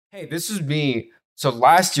Hey, this is me. So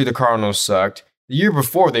last year the Cardinals sucked. The year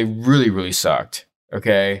before they really, really sucked.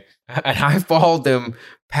 Okay, and I followed them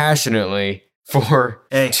passionately for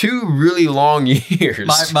 2 really long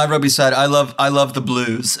years. My rugby side, I love the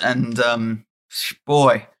Blues, and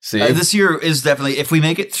boy, this year is definitely. If we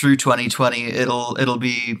make it through 2020,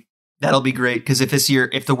 that'll be great. Because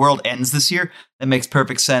if the world ends this year, that makes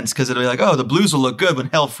perfect sense. Because it'll be like, oh, the Blues will look good when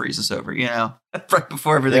hell freezes over. Right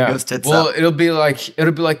before everything goes tits up. Well, it'll be like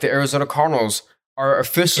the Arizona Cardinals are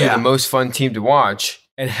officially the most fun team to watch,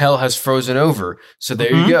 and hell has frozen over. So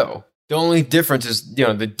there you go. The only difference is,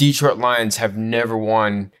 the Detroit Lions have never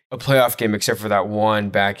won a playoff game except for that one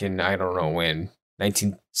back in, I don't know when,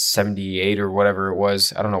 1978 or whatever it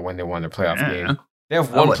was. I don't know when they won their playoff game. They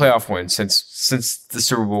have one playoff win since the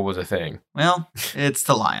Super Bowl was a thing. Well, it's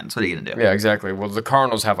the Lions. What are you going to do? Yeah, exactly. Well, the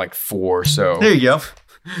Cardinals have like 4, so. There you go.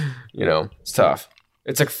 It's tough.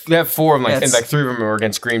 It's like they have 4 of them, and like 3 of them are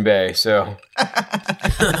against Green Bay, so.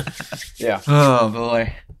 Yeah. Oh,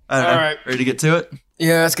 boy. All right. Ready to get to it?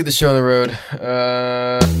 Yeah, let's get the show on the road.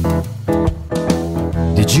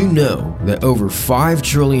 Did you know that over $5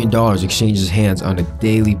 trillion exchanges hands on a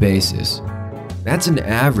daily basis? That's an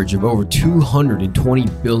average of over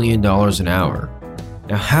 $220 billion an hour.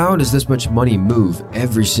 Now, how does this much money move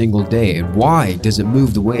every single day, and why does it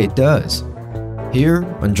move the way it does? Here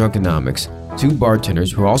on Drunkenomics, 2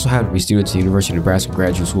 bartenders who also happen to be students at the University of Nebraska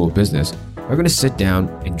Graduate School of Business are going to sit down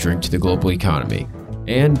and drink to the global economy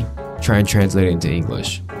and try and translate it into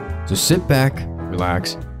English. So sit back,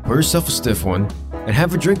 relax, pour yourself a stiff one, and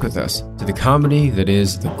have a drink with us to the comedy that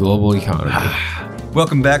is the global economy.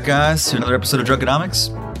 Welcome back, guys, to another episode of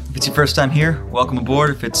Drunkenomics. If it's your first time here, welcome aboard.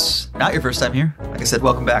 If it's not your first time here, like I said,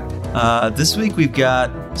 welcome back. This week we've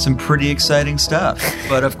got some pretty exciting stuff,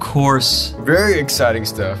 but of course... Very exciting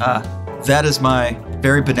stuff. That is my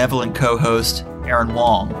very benevolent co-host, Aaron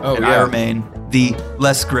Wong. And I remain the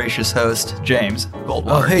less gracious host, James Goldwater.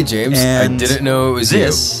 Oh, hey, James. I didn't know it was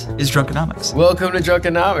This is Drunkenomics. Welcome to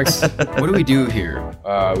Drunkenomics. What do we do here?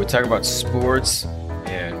 We talk about sports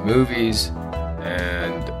and movies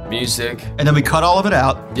and music. And then we cut all of it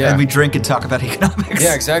out, and we drink and talk about economics.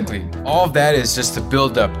 Yeah, exactly. All of that is just to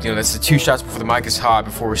build up. That's the 2 shots before the mic is hot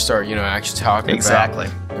before we start, actually talking about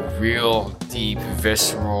the real, deep,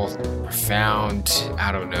 visceral, profound,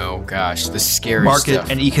 I don't know, the scary market stuff.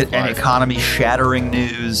 And economy shattering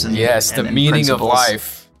news. And, yes, the meaning of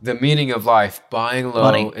life. The meaning of life. Buying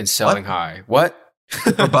low and selling high. What?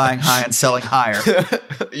 Or buying high and selling higher.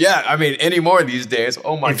 Yeah, I mean, any more these days.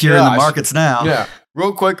 Oh my god. If you're in the markets now. Yeah.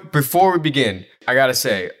 Real quick, before we begin, I gotta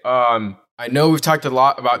say, I know we've talked a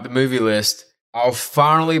lot about the movie list. I'll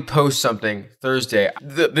finally post something Thursday.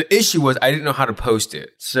 The issue was I didn't know how to post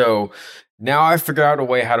it. So now I figured out a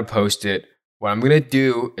way how to post it. What I'm going to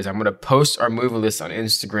do is I'm going to post our movie list on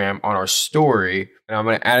Instagram on our story, and I'm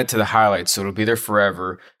going to add it to the highlights, so it'll be there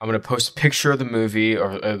forever. I'm going to post a picture of the movie,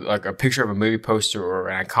 or like a picture of a movie poster or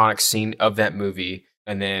an iconic scene of that movie.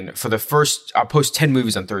 And then I'll post 10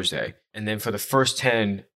 movies on Thursday. And then for the first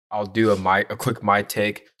 10, I'll do a quick my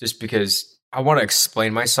take, just because I want to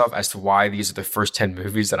explain myself as to why these are the first 10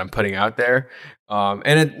 movies that I'm putting out there.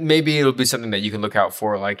 And maybe it'll be something that you can look out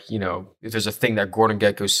for. Like, if there's a thing that Gordon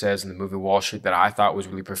Gekko says in the movie Wall Street that I thought was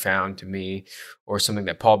really profound to me, or something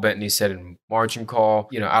that Paul Bettany said in Margin Call,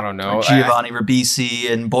 I don't know. Or Giovanni Ribisi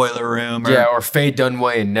in Boiler Room. Or Faye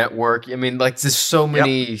Dunaway in Network. I mean, like, there's so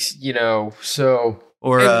many, so...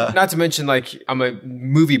 Or not to mention, like, I'm a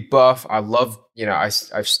movie buff. I love,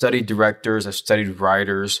 I've studied directors, I've studied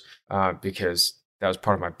writers, because that was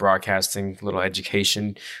part of my broadcasting little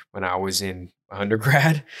education when I was in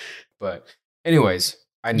undergrad. But anyways,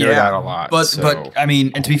 I nerd out a lot. But I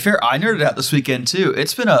mean, and to be fair, I nerded out this weekend too.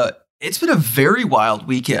 It's been a very wild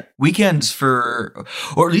weekend. Weekends or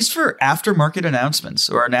at least for aftermarket announcements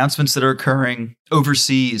or announcements that are occurring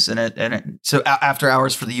overseas so after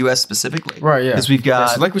hours for the U.S. specifically. Right, yeah. Because we've got...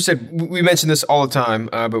 so like we said, we mention this all the time,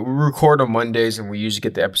 but we record on Mondays, and we usually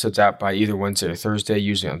get the episodes out by either Wednesday or Thursday,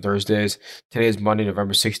 usually on Thursdays. Today is Monday,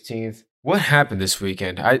 November 16th. What happened this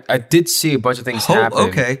weekend? I did see a bunch of things happen.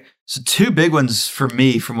 Okay. So 2 big ones for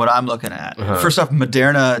me from what I'm looking at. First off,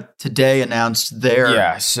 Moderna today announced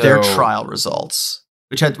their trial results,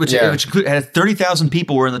 which had 30,000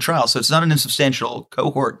 people were in the trial. So it's not an insubstantial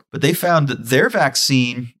cohort, but they found that their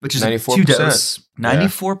vaccine, which is 94%. 2-dose,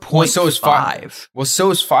 94.5. Well,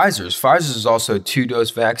 so is Pfizer's. Pfizer's is also a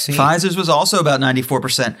 2-dose vaccine. Pfizer's was also about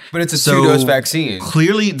 94%. But it's a 2-dose vaccine.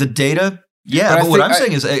 Clearly the data... Yeah, but what I'm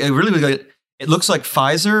saying is, it It looks like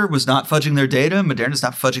Pfizer was not fudging their data. Moderna's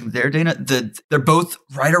not fudging their data. They're both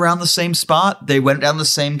right around the same spot. They went down the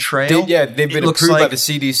same trail. They've been approved by the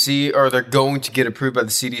CDC, or they're going to get approved by the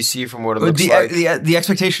CDC from what it looks like. The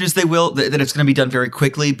expectation is they will, that it's going to be done very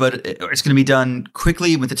quickly, but it's going to be done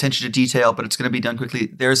quickly with attention to detail, but it's going to be done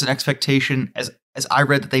quickly. There's an expectation, as I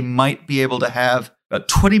read, that they might be able to have about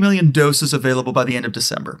 20 million doses available by the end of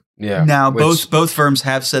December. Yeah. Now, both firms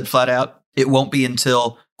have said flat out, it won't be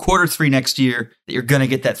until Q3 next year that you're going to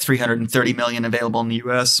get that 330 million available in the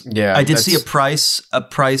US. Yeah. I did see a price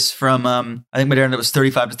from, I think Moderna, it was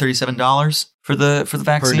 $35 to $37 for the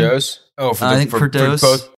vaccine. Per dose? Oh, per dose. For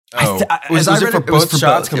both. Oh. Was it for both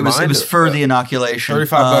shots combined? It was for the inoculation.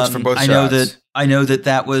 $35 for both shots. I know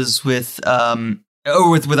that was with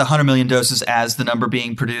 100 million doses as the number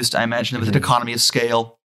being produced. I imagine that with an economy of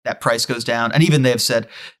scale, that price goes down. And even they have said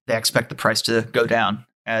they expect the price to go down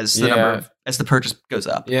as the purchase goes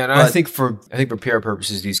up. Yeah, and I think for PR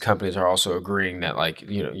purposes, these companies are also agreeing that, like,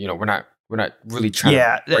 we're not really trying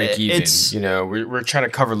to break even. We're trying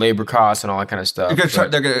to cover labor costs and all that kind of stuff.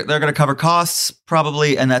 They're going to cover costs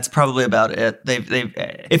probably, and that's probably about it.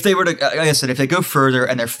 If they were to, like I said, if they go further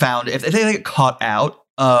and they're found, if they get caught out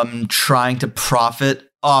trying to profit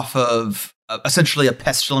off of essentially a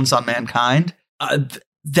pestilence on mankind,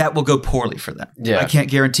 that will go poorly for them. Yeah. I can't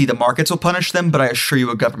guarantee the markets will punish them, but I assure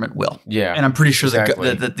you a government will. Yeah. And I'm pretty sure that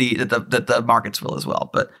the markets will as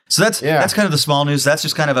well. But so that's kind of the small news. That's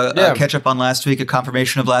just kind of a catch up on last week, a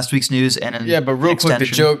confirmation of last week's news, and but real quick,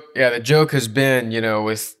 the joke has been,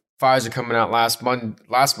 with Pfizer coming out last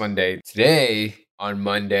Monday. Today, on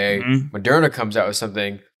Monday, Moderna comes out with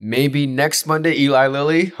something. Maybe next Monday, Eli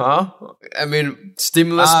Lilly, huh? I mean,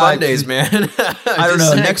 stimulus Mondays, man. I don't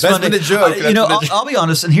know. Next Monday, the joke. I'll be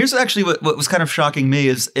honest. And here's actually what was kind of shocking me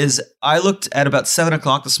is I looked at about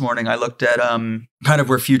 7:00 this morning. I looked at kind of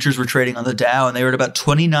where futures were trading on the Dow, and they were at about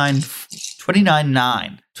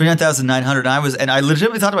 29,900. And I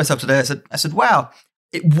legitimately thought to myself today, I said, wow.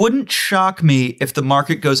 It wouldn't shock me if the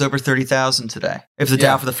market goes over 30,000 today. If the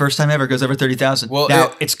Dow for the first time ever goes over 30,000. Well,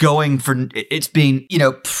 now it's being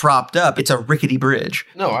propped up. It's a rickety bridge.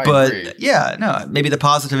 No, I agree. Maybe the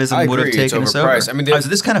positivism would have taken us over. I mean,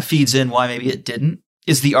 this kind of feeds in why maybe it didn't.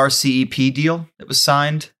 Is the RCEP deal that was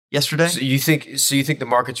signed yesterday? So you think the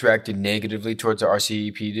markets reacted negatively towards the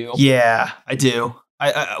RCEP deal? Yeah, I do.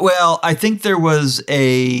 I think there was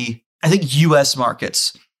I think U.S.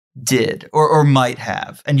 markets did or might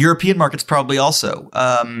have, and European markets probably also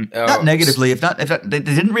not negatively, if not they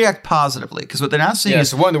didn't react positively, because what they're now seeing is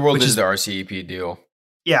so what in the world is the RCEP deal?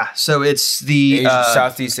 So it's the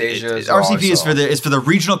Southeast Asia. RCEP is for the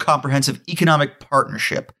Regional Comprehensive Economic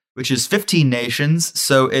Partnership, which is 15 nations.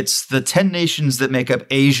 So it's the 10 nations that make up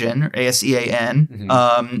ASEAN, or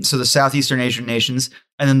ASEAN. So the Southeastern Asian nations,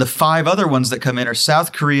 and then the 5 other ones that come in are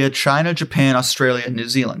South Korea, China, Japan, Australia, and New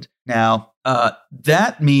Zealand. Now,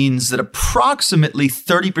 that means that approximately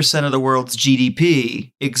 30% of the world's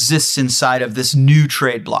GDP exists inside of this new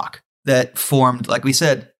trade bloc that formed, like we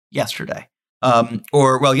said, yesterday.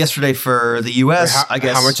 Yesterday for the U.S., I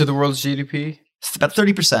guess. How much of the world's GDP? It's about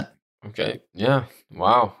 30%. Okay. Yeah.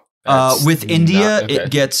 Wow. With India,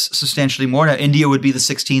 it gets substantially more. Now, India would be the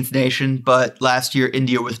 16th nation, but last year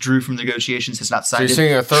India withdrew from negotiations, has not signed it. So you're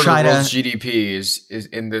saying a third of the world's GDP is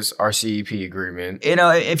in this RCEP agreement.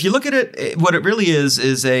 If you look at it, what it really is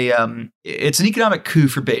it's an economic coup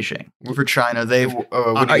for Beijing, for China.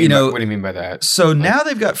 What do you mean by that? So now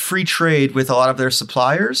they've got free trade with a lot of their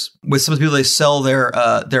suppliers, with some of the people they sell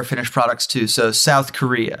their finished products to. So South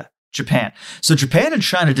Korea, Japan. So Japan and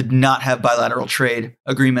China did not have bilateral trade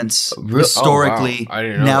agreements historically. I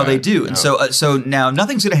didn't know now that. They do. And so now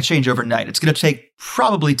nothing's going to change overnight. It's going to take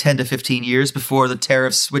probably 10 to 15 years before the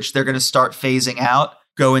tariffs, which they're going to start phasing out,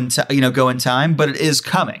 go in time, but it is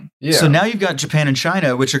coming. Yeah. So now you've got Japan and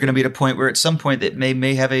China, which are going to be at a point where at some point that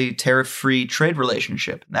may have a tariff-free trade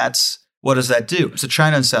relationship. What does that do? So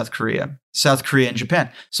China and South Korea and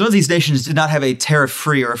Japan. Some of these nations did not have a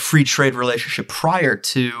tariff-free or a free trade relationship prior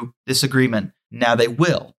to this agreement. Now they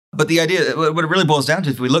will. But the idea, what it really boils down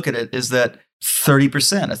to, if we look at it, is that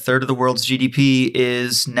 30%, a third of the world's GDP,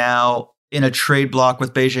 is now in a trade bloc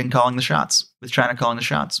with Beijing calling the shots, with China calling the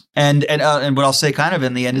shots. And what I'll say kind of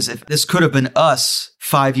in the end is, if this could have been us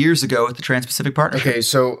 5 years ago with the Trans-Pacific Partnership. Okay,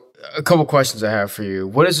 so a couple questions I have for you.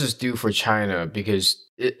 What does this do for China? Because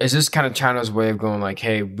is this kind of China's way of going like,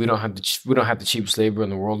 hey, we don't have the cheapest labor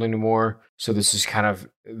in the world anymore, so this is kind of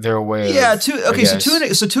their way? So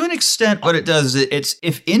to an extent, what it does is it's,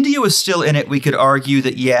 if India was still in it, we could argue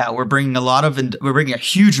that we're bringing a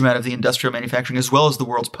huge amount of the industrial manufacturing as well as the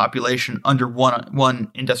world's population under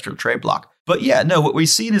one industrial trade bloc. But yeah, no, what we've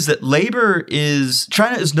seen is that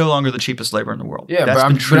China is no longer the cheapest labor in the world. Yeah, That's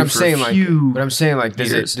but I'm saying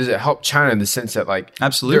does it help China in the sense that like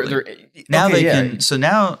absolutely now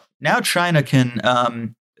China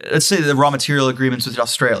can let's say the raw material agreements with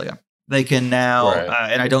Australia. They can now,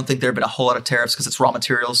 and I don't think there have been a whole lot of tariffs because it's raw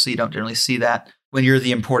materials, so you don't generally see that. When you're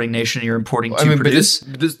the importing nation, you're importing to produce.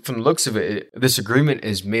 But this, from the looks of it, this agreement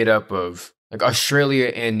is made up of, like, Australia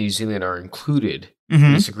and New Zealand are included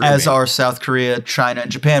in this agreement. As are South Korea, China,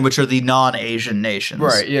 and Japan, which are the non-Asian nations.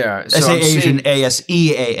 Right, yeah. So I say Asian,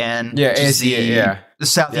 ASEAN. Yeah, ASEAN, the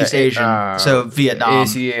Southeast Asian, so Vietnam.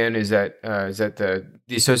 ASEAN, is that the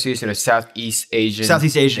Association of Southeast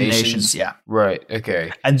Asian Nations, yeah. Right,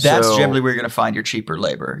 okay. And that's generally where you're going to find your cheaper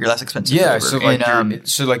labor, your less expensive labor.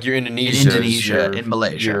 So like your Indonesia, in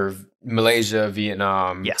Malaysia. Your Malaysia,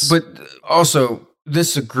 Vietnam. Yes. But also,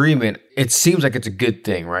 this agreement, it seems like it's a good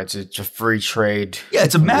thing, right? It's a free trade. Yeah,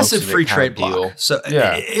 it's a massive free trade block. So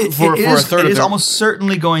it is almost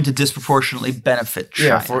certainly going to disproportionately benefit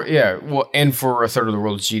China. And for a third of the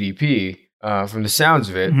world's GDP. From the sounds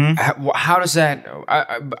of it, how does that?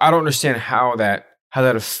 I don't understand how that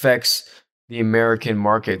affects the American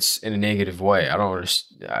markets in a negative way. I don't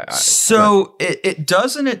understand. It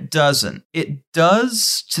does and it doesn't. It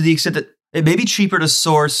does to the extent that it may be cheaper to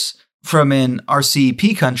source from an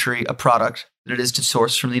RCEP country a product than it is to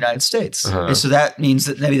source from the United States. And so that means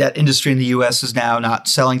that maybe that industry in the U.S. is now not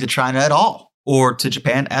selling to China at all. Or to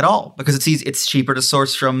Japan at all, because it's cheaper to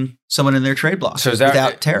source from someone in their trade block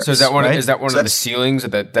without tariffs. So is that one of the ceilings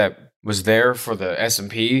that was there for the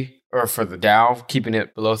S&P or for the Dow, keeping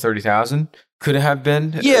it below 30,000? Could it have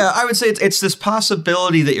been? Yeah, I would say it's this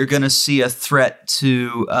possibility that you're going to see a threat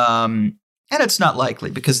to, and it's not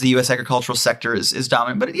likely because the U.S. agricultural sector is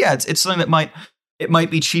dominant. But yeah, it's something that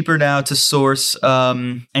might be cheaper now to source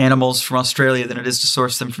animals from Australia than it is to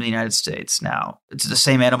source them from the United States. Now, it's the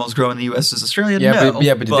same animals grow in the U.S. as Australia? No.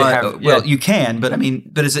 But they have... Well, you can, but I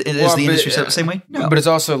mean, is the industry set up the same way? No. But it's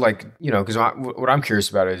also like, because what I'm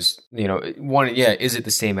curious about is, one, is it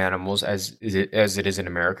the same animals as it is in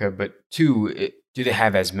America? But two, do they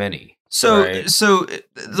have as many? So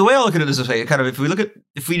the way I look at it is this way, kind of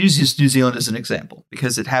if we use New Zealand as an example,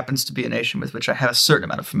 because it happens to be a nation with which I have a certain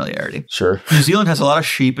amount of familiarity. Sure. New Zealand has a lot of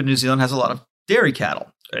sheep and New Zealand has a lot of dairy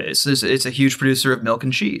cattle. It's a huge producer of milk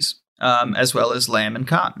and cheese, as well as lamb and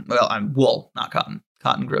cotton. Well, wool, not cotton.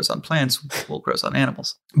 Cotton grows on plants, wool grows on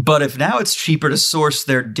animals. But if now it's cheaper to source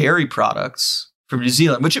their dairy products from New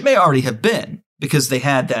Zealand, which it may already have been because they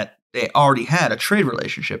already had a trade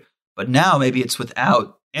relationship, but now maybe it's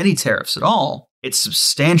without any tariffs at all, it's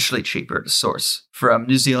substantially cheaper to source from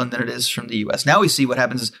New Zealand than it is from the U.S. Now we see what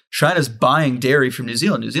happens is China's buying dairy from New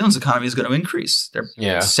Zealand. New Zealand's economy is going to increase.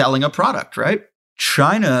 They're selling a product, right?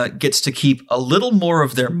 China gets to keep a little more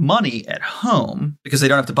of their money at home because they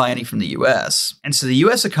don't have to buy any from the U.S. And so the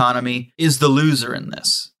U.S. economy is the loser in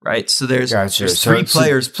this, right? So there's three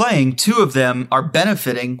players playing. Two of them are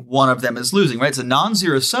benefiting. One of them is losing, right? It's a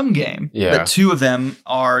non-zero sum game. Yeah. But two of them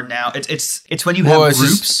are now. It's when you have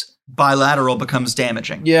groups. Bilateral becomes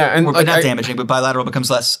damaging. Yeah, and not damaging, but bilateral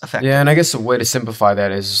becomes less effective. Yeah, and I guess a way to simplify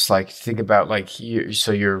that is just like think about like you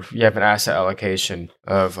have an asset allocation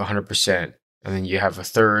of 100%. And then you have a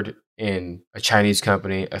third in a Chinese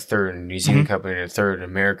company, a third in a New Zealand company, and a third in an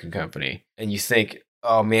American company. And you think,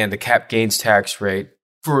 oh man, the cap gains tax rate,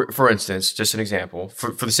 for instance, just an example,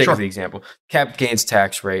 for the sake of the example, cap gains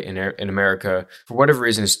tax rate in America, for whatever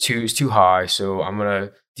reason, is too high. So I'm going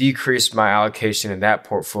to decrease my allocation in that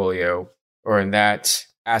portfolio or in that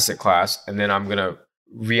asset class, and then I'm going to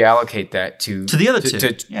reallocate that to the other two,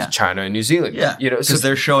 to China and New Zealand. Yeah, because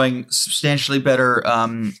they're showing substantially better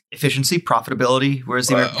efficiency, profitability, whereas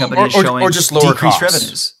the American company is showing just lower decreased costs.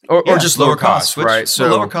 Revenues, or just lower costs, right? So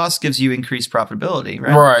lower costs gives you increased profitability,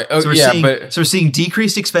 right? Right. So we're seeing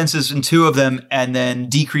decreased expenses in two of them, and then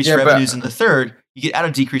decreased revenues in the third. You get out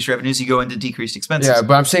of decreased revenues, you go into decreased expenses. Yeah,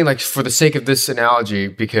 but I'm saying like for the sake of this analogy,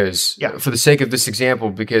 because for the sake of this example,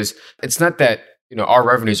 because it's not that our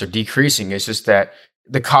revenues are decreasing. It's just that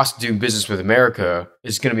the cost of doing business with America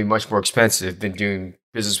is going to be much more expensive than doing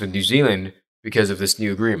business with New Zealand because of this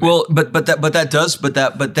new agreement. Well, but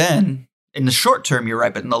then in the short term, you're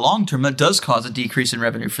right, but in the long term, that does cause a decrease in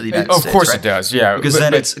revenue for the United States. Of course, right? It does. Yeah, because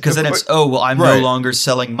then it's I'm no longer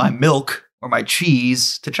selling my milk or my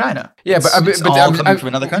cheese to China. Yeah, but all coming from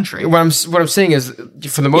another country. What I'm saying is,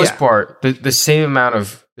 for the most part, the same amount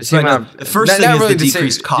of the first thing is the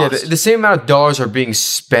decreased cost. The same amount of dollars are being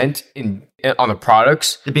spent on the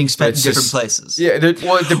products. They're being spent in different places. Yeah, they're being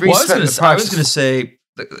spent in the products. I was going to say,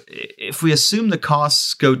 if we assume the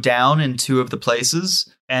costs go down in two of the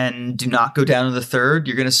places, and do not go down to the third,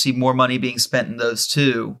 you're going to see more money being spent in those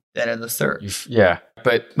two than in the third. Yeah.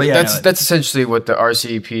 But yeah, that's essentially what the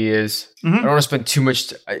RCEP is. Mm-hmm. I don't want to spend too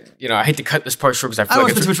much. I hate to cut this part short because I feel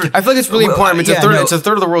like it's really important. It's a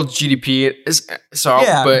third of the world's GDP.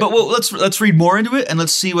 Let's read more into it and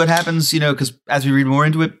let's see what happens. Because as we read more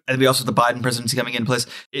into it, and we also have the Biden presidency coming into place.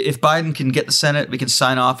 If Biden can get the Senate, we can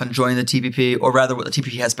sign off and join the TPP, or rather, what the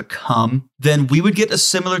TPP has become. Then we would get a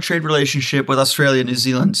similar trade relationship with Australia, New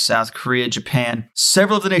Zealand, South Korea, Japan,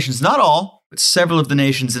 several of the nations, not all, but several of the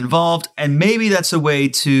nations involved. And maybe that's a way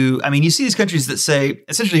to, you see these countries that say,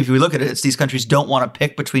 essentially, if we look at it, it's these countries don't want to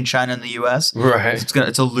pick between China and the US. Right.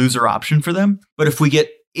 It's a loser option for them. But if we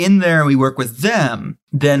get in there and we work with them,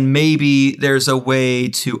 then maybe there's a way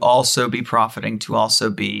to also be profiting, to also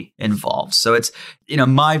be involved. So it's,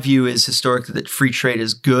 my view is historically that free trade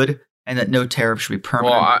is good and that no tariff should be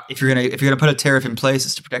permanent. Well, if you're gonna put a tariff in place,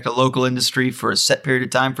 it's to protect a local industry for a set period of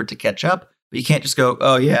time for it to catch up. But you can't just go,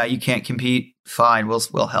 oh yeah, you can't compete. Fine,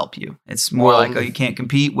 we'll help you. It's more like, oh, you can't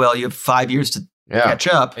compete. Well, you have 5 years to catch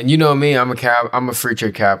up. And you know me, I'm a free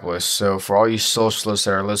trade capitalist. So for all you socialists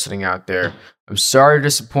that are listening out there, I'm sorry to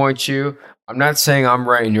disappoint you. I'm not saying I'm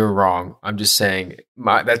right and you're wrong. I'm just saying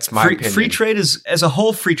that's my opinion. Free trade as a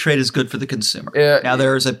whole, free trade is good for the consumer. Now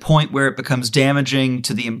there is a point where it becomes damaging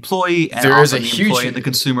to the employee, and often the employee and the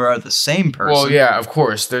consumer are the same person. Well, yeah, of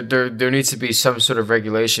course. There needs to be some sort of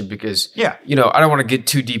regulation because, I don't want to get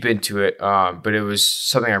too deep into it, but it was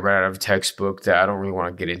something I read out of a textbook that I don't really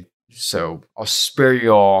want to get into. So I'll spare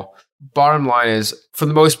you all. Bottom line is, for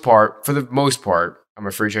the most part, I'm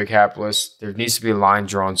a free trade capitalist. There needs to be a line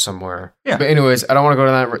drawn somewhere. Yeah. But anyways, I don't want to go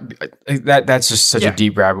to that. That's just such a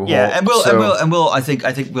deep rabbit hole. Yeah, and we'll. I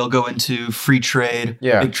think we'll go into free trade,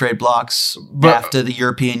 big trade blocks, NAFTA, the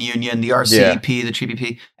European Union, the RCEP, the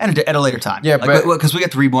TPP, and at a later time. Yeah, because we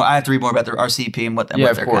get to read more. I have to read more about the RCEP and what. And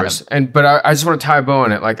what of course. But I just want to tie a bow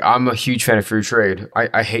on it. Like, I'm a huge fan of free trade.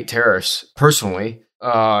 I hate tariffs personally.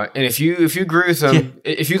 And if you agree with them,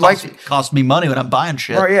 if you cost me money when I'm buying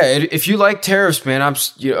shit. Right, yeah. If you like tariffs, man,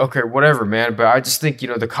 okay, whatever, man. But I just think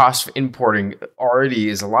the cost of importing already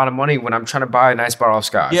is a lot of money when I'm trying to buy a nice bottle of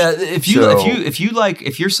scotch. Yeah, if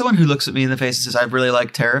you're someone who looks at me in the face and says I really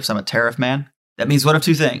like tariffs, I'm a tariff man. That means one of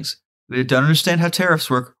two things: you either don't understand how tariffs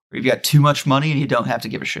work, or you've got too much money and you don't have to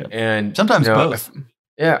give a shit. And sometimes both.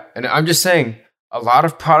 And I'm just saying, a lot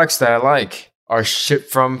of products that I like are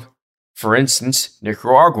shipped from, for instance,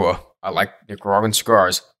 Nicaragua. I like Nicaraguan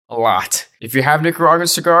cigars a lot. If you have Nicaraguan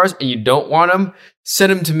cigars and you don't want them,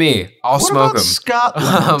 send them to me. I'll smoke them.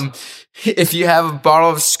 Scotland? If you have a bottle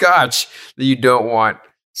of scotch that you don't want,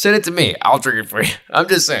 send it to me. I'll drink it for you. I'm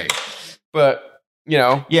just saying. But,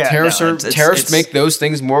 tariffs make those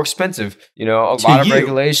things more expensive. A lot of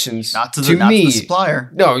regulations. Not to the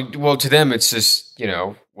supplier. No, well, to them, it's just,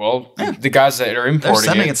 the guys that are importing they're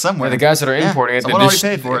sending it somewhere. The guys that are importing it, someone already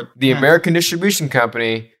paid for it. The American distribution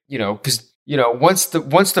company, because once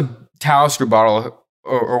the Talisker bottle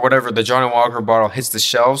or whatever, the Johnnie Walker bottle hits the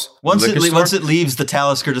shelves, once it leaves the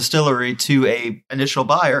Talisker distillery to a initial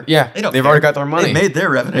buyer, they've already got their money. They made their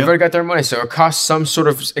revenue. They've already got their money. So it costs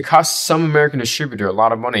some American distributor a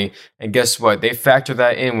lot of money, and guess what? They factor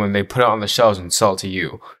that in when they put it on the shelves and sell it to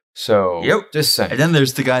you. So, just saying. And then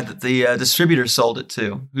there's the guy that the distributor sold it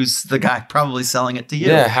to, who's the guy probably selling it to you.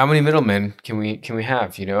 Yeah, how many middlemen can we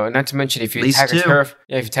have? And not to mention, if you tack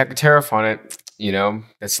a tariff on it,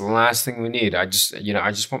 that's the last thing we need. I just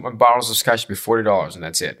want my bottles of scotch to be $40, and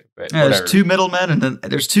that's it. But there's two middlemen, and then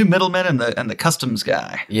there's two middlemen and the customs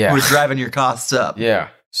guy, who is driving your costs up. Yeah.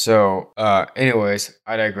 So, anyways,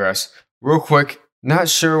 I digress. Real quick. Not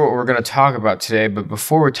sure what we're going to talk about today, but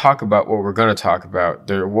before we talk about what we're going to talk about,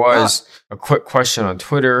 there was a quick question on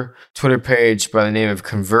Twitter page by the name of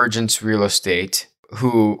Convergence Real Estate,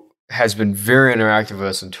 who has been very interactive with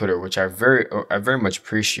us on Twitter, which I very much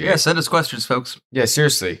appreciate. Yeah, send us questions, folks. Yeah,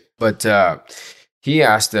 seriously. But he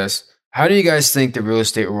asked us, how do you guys think the real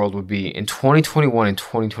estate world would be in 2021 and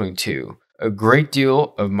 2022? A great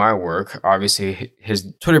deal of my work, obviously,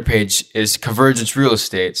 his Twitter page is Convergence Real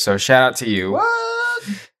Estate, so shout out to you. What?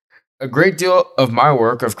 A great deal of my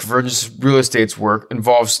work, of Convergence Real Estate's work,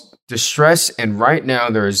 involves distress, and right now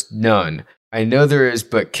there is none. I know there is,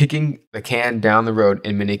 but kicking the can down the road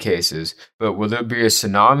in many cases. But will there be a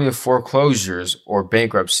tsunami of foreclosures or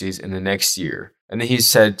bankruptcies in the next year? And then he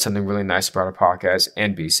said something really nice about our podcast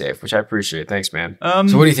and be safe, which I appreciate. Thanks, man.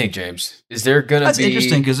 So what do you think, James? Is there going to be... That's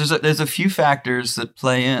interesting because there's a few factors that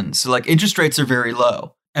play in. So like interest rates are very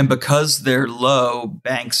low. And because they're low,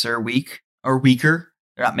 banks are weak or weaker.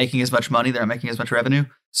 They're not making as much money. They're not making as much revenue.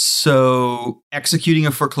 So executing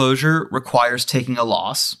a foreclosure requires taking a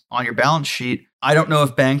loss on your balance sheet. I don't know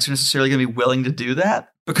if banks are necessarily going to be willing to do that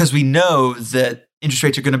because we know that interest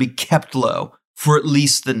rates are going to be kept low for at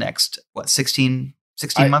least the next 16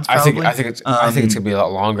 months. Probably. I think it's going to be a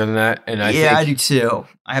lot longer than that. And I do too.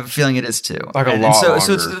 I have a feeling it is too. Like a lot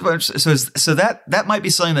longer. So that might be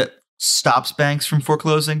something that stops banks from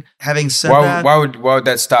foreclosing. Having said that, why would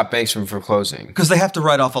that stop banks from foreclosing? Because they have to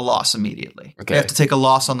write off a loss immediately. Okay. They have to take a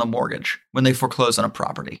loss on the mortgage when they foreclose on a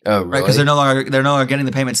property. Oh, really? Right? Because they're no longer getting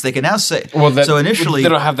the payments. They can now say. So initially, they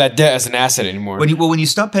don't have that debt as an asset anymore. When you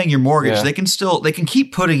stop paying your mortgage, they can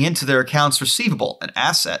keep putting into their accounts receivable an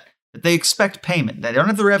asset that they expect payment. They don't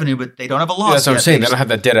have the revenue, but they don't have a loss. That's what I'm saying. They don't have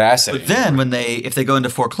that debt asset. But then if they go into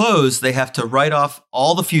foreclose, they have to write off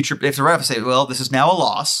all the future. They have to write off and say, well, this is now a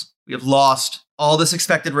loss. We have lost all this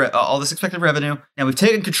expected revenue. Now we've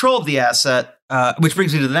taken control of the asset, which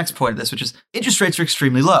brings me to the next point of this, which is interest rates are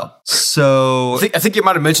extremely low. So I think you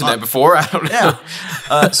might have mentioned that before. I don't know.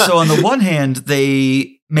 Yeah. So on the one hand,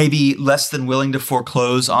 they may be less than willing to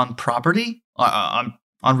foreclose on property,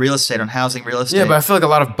 on real estate, on housing, real estate. Yeah, but I feel like a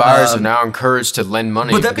lot of buyers are now encouraged to lend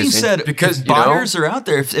money. But that being said, because buyers are out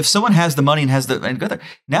there, if someone has the money and go there,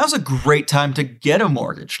 now's a great time to get a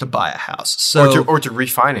mortgage to buy a house. So or to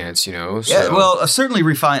refinance, So. Yeah, well, certainly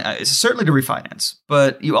refinance. It's certainly to refinance,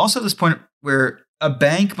 but you also have this point where a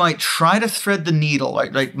bank might try to thread the needle,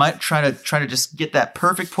 like might try to just get that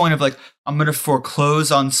perfect point of like, I'm going to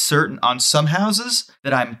foreclose on some houses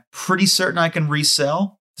that I'm pretty certain I can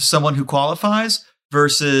resell to someone who qualifies,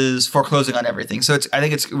 versus foreclosing on everything. So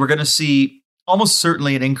we're going to see almost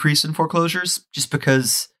certainly an increase in foreclosures just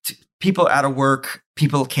because people are out of work,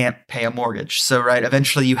 people can't pay a mortgage. So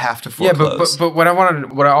eventually you have to foreclose. Yeah, but what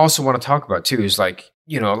I also want to talk about too is a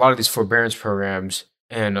lot of these forbearance programs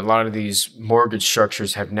and a lot of these mortgage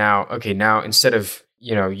structures have now instead of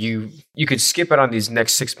you could skip out on these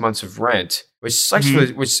next 6 months of rent, which sucks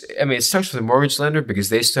it sucks for the mortgage lender because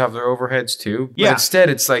they still have their overheads too. But instead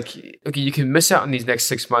it's you can miss out on these next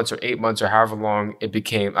 6 months or 8 months or however long it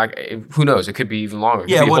became. Who knows? It could be even longer.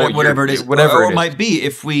 Yeah, whatever it is. Or it might be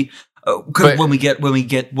if we when we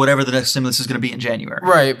get whatever the next stimulus is going to be in January,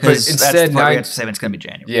 right? But instead, now we have to say it's going to be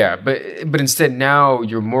January. Yeah, but instead now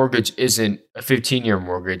your mortgage isn't a 15-year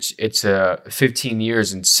mortgage; it's a 15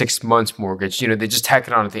 years and 6 months mortgage. They just tack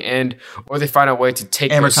it on at the end, or they find a way to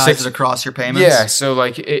take amortize it across your payments. Yeah, so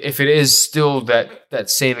if it is still that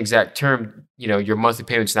same exact term, your monthly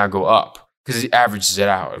payments now go up because it averages it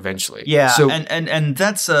out eventually. Yeah, so and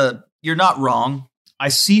that's you're not wrong. I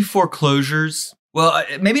see foreclosures. Well,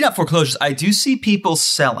 maybe not foreclosures. I do see people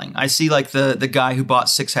selling. I see the guy who bought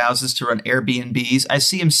 6 houses to run Airbnbs. I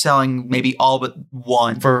see him selling maybe all but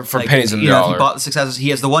one. For pennies in the dollar. He bought the 6 houses. He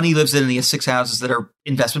has the one he lives in and he has 6 houses that are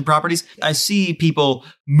investment properties. I see people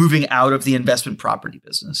moving out of the investment property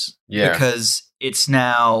business. Yeah. Because it's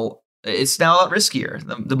now a lot riskier.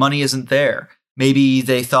 The money isn't there. Maybe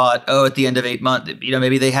they thought, at the end of 8 months,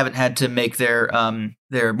 maybe they haven't had to make their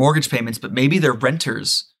mortgage payments, but maybe their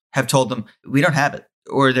renters have told them, we don't have it.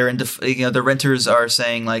 Or the renters are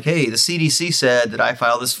saying hey, the CDC said that I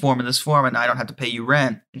file this form and I don't have to pay you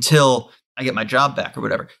rent until I get my job back or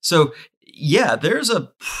whatever. So yeah, there's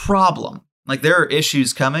a problem. There are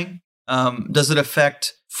issues coming. Does it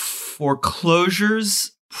affect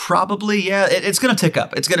foreclosures? Probably, yeah. It's going to tick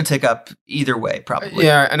up. It's going to tick up either way, probably.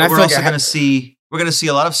 Yeah, and we're also going to see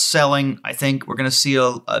a lot of selling. I think we're going to see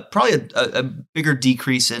probably a bigger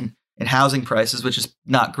decrease in housing prices, which is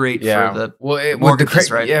not great for the mortgages,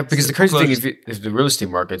 right? Yeah, because the crazy thing is the real estate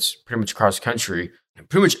markets pretty much across the country,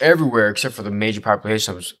 pretty much everywhere except for the major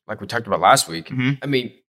population hubs, like we talked about last week. Mm-hmm. I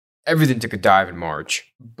mean, everything took a dive in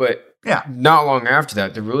March, but not long after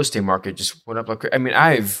that, the real estate market just went up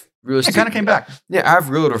I have real estate. It kind of came back. Yeah, I have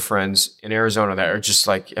realtor friends in Arizona that are just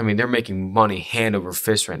they're making money hand over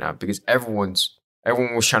fist right now because everyone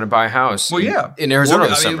was trying to buy a house. Well, yeah, in Arizona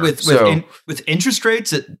this summer. With interest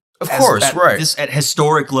rates at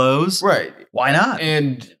historic lows, right? Why not?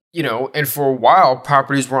 And and for a while,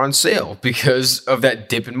 properties were on sale because of that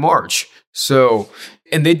dip in March. So,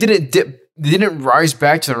 and they didn't rise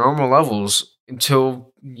back to their normal levels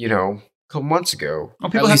until a couple months ago.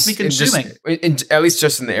 Well, people have to be consuming. At least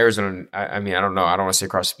just in the Arizona. I don't know. I don't want to say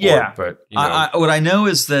across the board, but what I know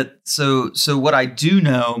is that. So what I do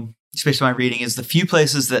know, especially my reading, is the few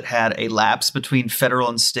places that had a lapse between federal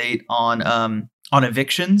and state on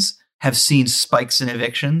evictions have seen spikes in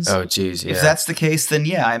evictions. Oh, geez, yeah. If that's the case, then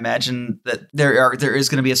I imagine that there is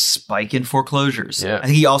going to be a spike in foreclosures. Yeah. I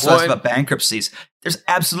think he also asked about bankruptcies. There's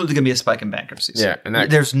absolutely going to be a spike in bankruptcies. Yeah, and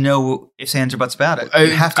there's no ifs, ands, or buts about it.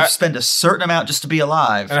 You have to spend a certain amount just to be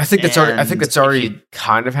alive. And I think that's already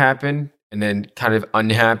kind of happened. and then kind of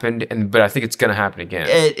unhappened, but I think it's going to happen again.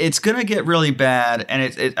 It's going to get really bad, and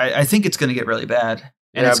I think it's going to get really bad.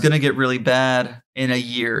 And it's going to get really bad in a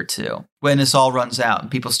year or two when this all runs out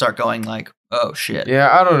and people start going like, oh, shit. Yeah,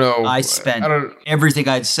 I don't know. I spent everything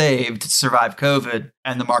I'd saved to survive COVID,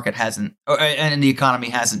 and the market hasn't, and the economy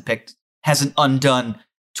hasn't undone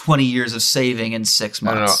 20 years of saving in 6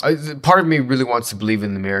 months. I don't know. Part of me really wants to believe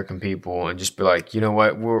in the American people and just be like, you know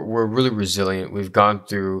what? We're really resilient. We've gone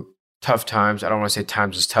through tough times. I don't want to say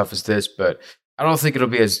times as tough as this, but I don't think it'll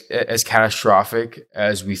be as catastrophic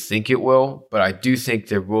as we think it will, but I do think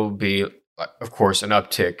there will be, of course, an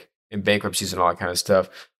uptick in bankruptcies and all that kind of stuff.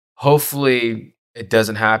 Hopefully, it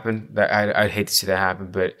doesn't happen. I'd hate to see that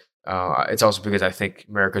happen, but it's also because I think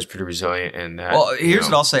America's pretty resilient. And here's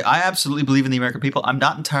what I'll say: I absolutely believe in the American people. I'm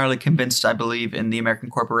not entirely convinced I believe in the American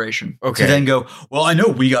corporation. Okay. To then go, well, I know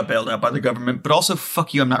we got bailed out by the government, but also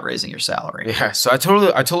fuck you, I'm not raising your salary. Yeah, so I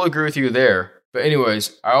totally agree with you there. But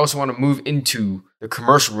anyways, I also want to move into the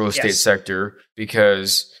commercial real estate sector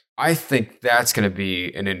because I think that's going to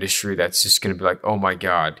be an industry that's just going to be like, oh my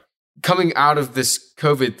God. Coming out of this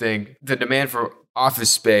COVID thing, the demand for office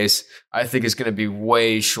space, I think is going to be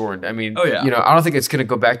way short. I mean, I don't think it's going to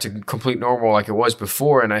go back to complete normal like it was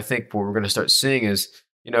before. And I think what we're going to start seeing is,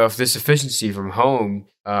 if this efficiency from home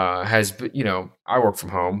has, I work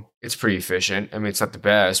from home. It's pretty efficient. I mean, it's not the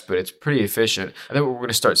best, but it's pretty efficient. I think what we're going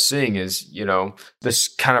to start seeing is, this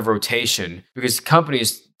kind of rotation because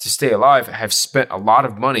companies to stay alive have spent a lot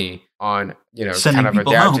of money on, sending kind of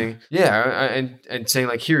people adapting. Home. Yeah. And saying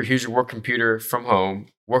like, here's your work computer from home,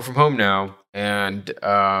 work from home now. And,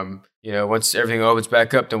 once everything opens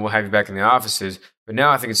back up, then we'll have you back in the offices. But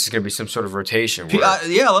now I think it's just going to be some sort of rotation. A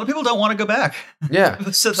lot of people don't want to go back. Yeah.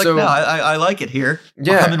 No, I like it here.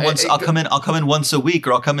 Yeah. I'll come in once a week,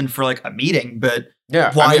 or I'll come in for like a meeting. But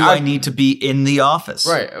yeah, why do I need to be in the office?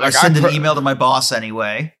 Right. Like I send an email to my boss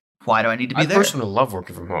anyway. Why do I need to be there? I personally love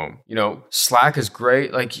working from home. Slack is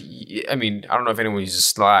great. Like, I mean, I don't know if anyone uses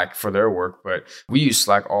Slack for their work, but we use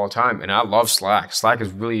Slack all the time, and I love Slack. Slack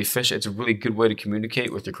is really efficient. It's a really good way to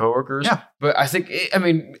communicate with your coworkers. Yeah. But I think,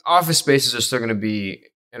 office spaces are still going to be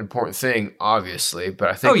an important thing, obviously. But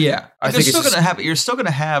I think, you're still going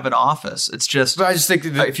to have an office. It's just, but I just think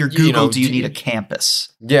that if you're Google, do you need a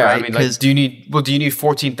campus? Yeah, right? I mean, like, do you need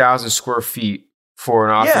 14,000 square feet for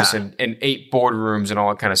an office and 8 boardrooms and all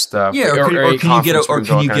that kind of stuff? Yeah, or can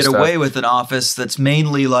you get away with an office that's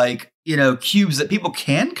mainly like, cubes that people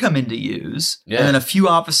can come in to use, and then a few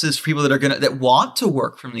offices for people that want to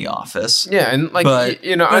work from the office. Yeah, and like, I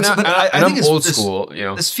think old school.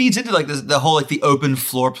 This feeds into like the whole like the open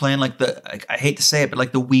floor plan, like I hate to say it, but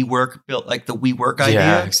like the WeWork built like the WeWork idea.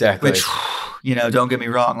 Yeah, exactly. Which, don't get me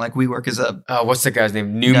wrong, like WeWork is what's the guy's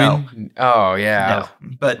name? Newman? No. Oh yeah.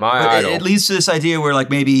 No. But it leads to this idea where like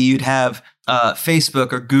maybe you'd have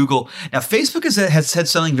Facebook or Google. Now, Facebook has said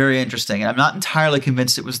something very interesting, and I'm not entirely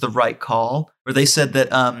convinced it was the right call, where they said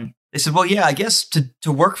that well, yeah, I guess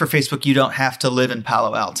to work for Facebook, you don't have to live in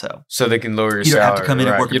Palo Alto. So they can lower your salary. You don't have to come in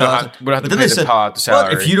and work in Palo Alto. We don't have to pay the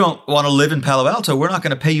salary. Well, if you don't want to live in Palo Alto, we're not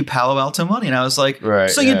going to pay you Palo Alto money. And I was like,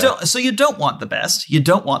 you don't want the best. You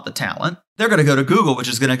don't want the talent. They're going to go to Google, which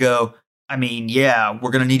is going to go, I mean, yeah, we're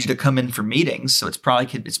going to need you to come in for meetings, so it's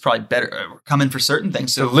probably better come in for certain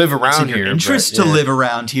things. So to live around here, interest to live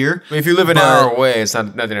around here. I mean, if you live an hour away, it's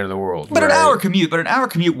not the end of the world. But an hour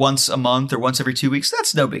commute once a month or once every 2 weeks,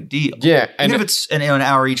 that's no big deal. Yeah, and if it's an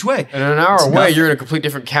hour each way, and an hour away, you're in a complete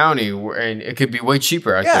different county, and it could be way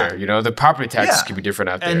cheaper out there. The property taxes could be different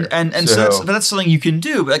out there, and so that's something you can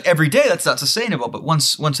do. But like every day, that's not sustainable. But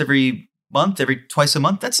once every month, twice a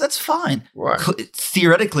month, that's fine. Right.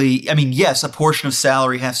 Theoretically, I mean, yes, a portion of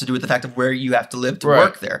salary has to do with the fact of where you have to live to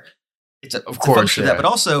work there. It's a function of that, but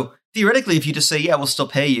also theoretically, if you just say, we'll still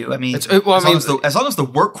pay you. I mean, as long as the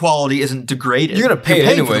work quality isn't degraded, you're going to pay it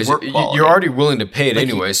anyways. You're already willing to pay it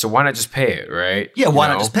anyways, so why not just pay it, right? Yeah, why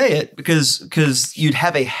not just pay it? Because you'd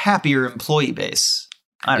have a happier employee base.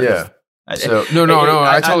 I don't know. So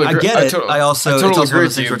I totally agree. I get it. I totally agree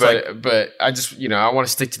with you, but I just I want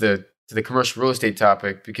to stick to the commercial real estate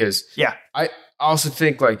topic because I also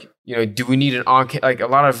think like do we need an like a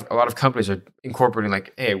lot of companies are incorporating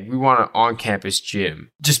like, hey, we want an on-campus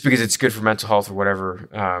gym just because it's good for mental health or whatever.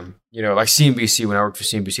 Like CNBC, when I worked for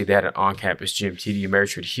CNBC, they had an on-campus gym. TD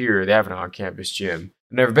Ameritrade here, they have an on-campus gym.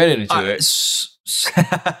 I've never been into it.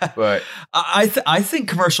 But I think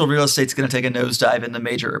commercial real estate's going to take a nosedive in the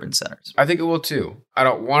major urban centers. I think it will too. I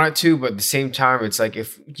don't want it to, but at the same time, it's like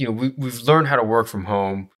if we've learned how to work from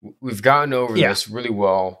home, we've gotten over this really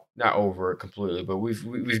well. Not over it completely, but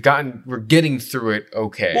we're getting through it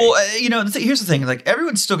okay. Well, here's the thing: like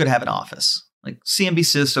everyone's still going to have an office. Like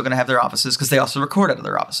CNBC is still going to have their offices because they also record out of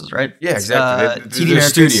their offices, right? Yeah, exactly. TD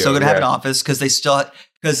Ameritrade is still going to have an office because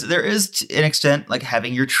because there is to an extent like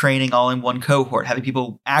having your training all in one cohort, having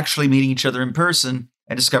people actually meeting each other in person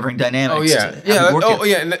and discovering dynamics. Oh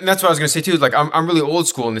yeah. And that's what I was going to say too. Is like I'm really old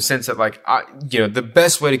school in the sense that like the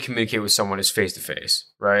best way to communicate with someone is face to face,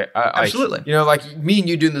 right? Absolutely. Like me and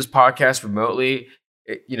you doing this podcast remotely,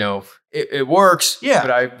 it works.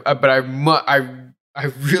 Yeah. But I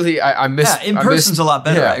miss in person's a lot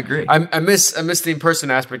better. Yeah, I agree. I miss the in person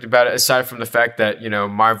aspect about it. Aside from the fact that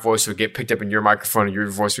my voice would get picked up in your microphone and your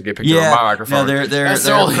voice would get picked up in my microphone. No, that's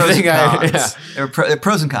the only thing. There are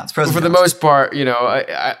pros and cons. For the most part,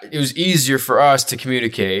 it was easier for us to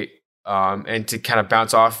communicate and to kind of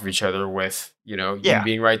bounce off of each other with you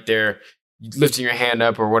being right there, lifting your hand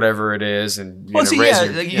up or whatever it is, and it's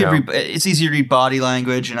easier to read body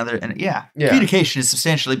language communication is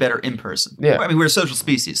substantially better in person. Yeah, I mean we're a social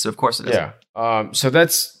species, so of course it is. Yeah. So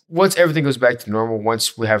that's once everything goes back to normal.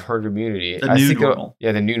 Once we have herd immunity, the new normal.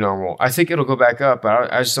 The new normal. I think it'll go back up,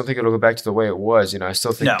 but I just don't think it'll go back to the way it was. I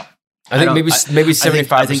still think. No. I think maybe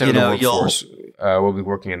 75% of the workforce will be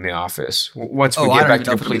working in the office once we get back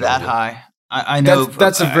to complete that high. I know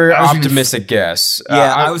that's a very optimistic guess.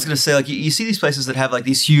 Yeah, I was going to say like you see these places that have like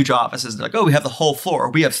these huge offices. They're like, oh, we have the whole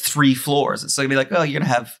floor. We have 3 floors. It's going to be like, oh, you're going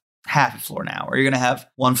to have half a floor now, or you're going to have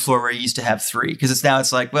 1 floor where you used to have 3. Because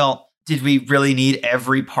it's like, well, did we really need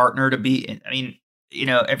every partner to be in? I mean,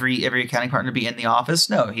 every accounting partner to be in the office?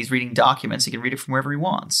 No, he's reading documents. He can read it from wherever he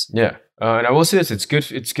wants. Yeah, and I will say this: it's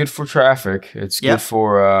good for traffic. It's good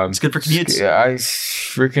for it's good for commutes.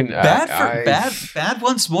 Bad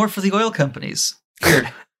once more for the oil companies. Weird.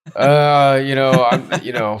 I'm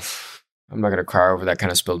not gonna cry over that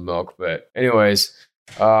kind of spilled milk, but anyways,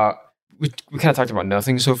 we kind of talked about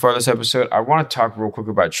nothing so far this episode. I want to talk real quick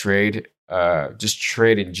about trade. Just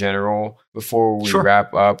trade in general before we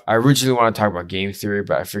wrap up. I originally want to talk about game theory,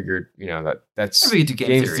 but I figured, that's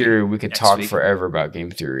game theory. We could talk forever about game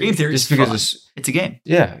theory. Game theory just because it's a game.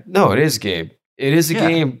 Yeah, no, it is a game. It is a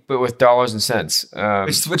game, but with dollars and cents.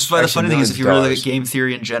 Which is why the funny thing is, if you really look at game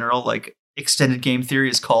theory in general, like extended game theory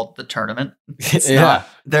is called the tournament.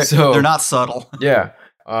 They're not subtle. Yeah.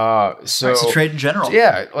 So trade in general.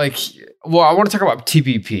 Yeah, I want to talk about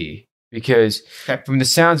TPP. Because from the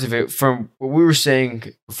sounds of it, from what we were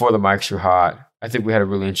saying before the mics were hot, I think we had a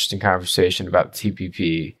really interesting conversation about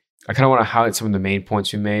TPP. I kind of want to highlight some of the main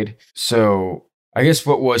points we made. So I guess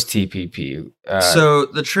what was TPP? So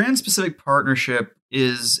the Trans-Pacific Partnership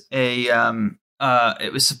is it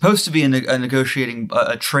was supposed to be a negotiating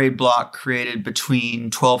a trade bloc created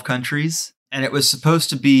between 12 countries. And it was supposed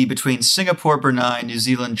to be between Singapore, Brunei, New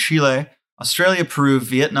Zealand, Chile, Australia, Peru,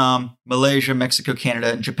 Vietnam, Malaysia, Mexico,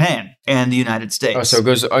 Canada, and Japan, and the United States. Oh, so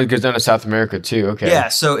it goes down to South America too. Okay. Yeah.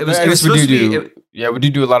 So it was. We do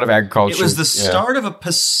a lot of agriculture. It was the start of a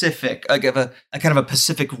Pacific, like a kind of a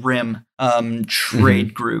Pacific Rim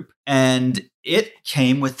trade group, and it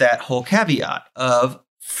came with that whole caveat of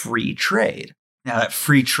free trade. Now that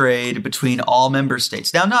free trade between all member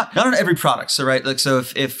states. Now, not on every product. So right, like so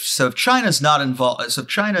if China's not involved, so if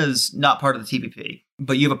China's not part of the TPP,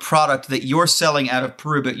 but you have a product that you're selling out of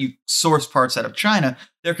Peru, but you source parts out of China,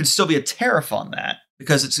 there can still be a tariff on that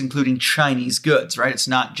because it's including Chinese goods, right? It's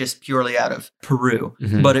not just purely out of Peru.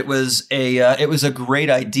 Mm-hmm. But it was a great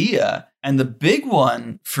idea, and the big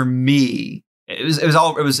one for me. It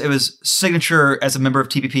was signature as a member of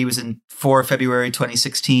TPP was in 4 February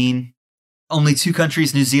 2016. Only 2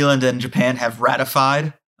 countries, New Zealand and Japan, have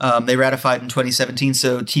ratified. They ratified in 2017,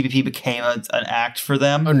 so TPP became an act for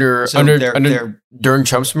them. During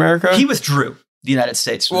Trump's America, he withdrew the United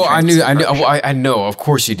States. Well, I know. Of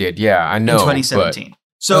course, he did. Yeah, I know. In 2017.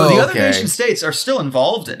 So the other nation states are still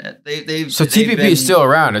involved in it. TPP is still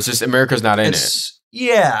around. It's just America's not in it.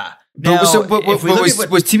 Yeah. Now, was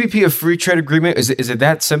TPP a free trade agreement? Is it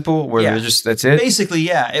that simple? Where they're just that's it? Basically,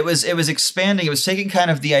 yeah. It was expanding. It was taking kind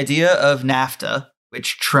of the idea of NAFTA,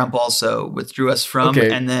 which Trump also withdrew us from,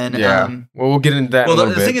 and then we'll get into that. Well,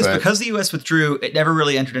 the thing is, because the U.S. withdrew, it never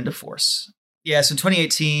really entered into force. Yeah, so in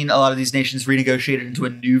 2018, a lot of these nations renegotiated into a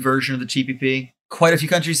new version of the TPP. Quite a few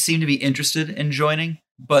countries seem to be interested in joining.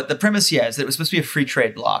 But the premise, is that it was supposed to be a free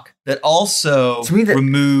trade bloc that also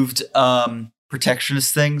removed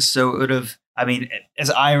protectionist things. So it would have, as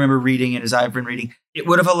I remember reading and as I've been reading, it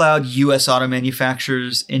would have allowed U.S. auto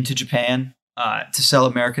manufacturers into Japan to sell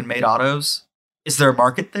American-made autos. Is there a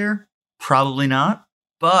market there? Probably not.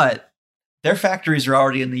 But their factories are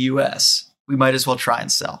already in the U.S. We might as well try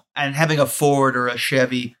and sell. And having a Ford or a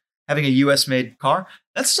Chevy having a US made car,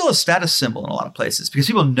 that's still a status symbol in a lot of places because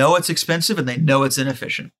people know it's expensive and they know it's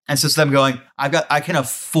inefficient. And so it's them going, I can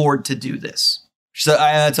afford to do this. So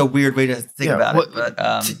that's a weird way to think about it.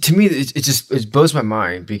 But to me, it blows my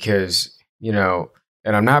mind because, you know,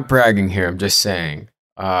 and I'm not bragging here. I'm just saying,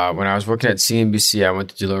 when I was working at CNBC, I went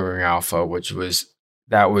to Delivering Alpha,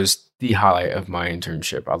 that was the highlight of my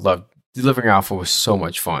internship. I loved Delivering Alpha. Was so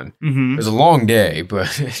much fun. Mm-hmm. It was a long day,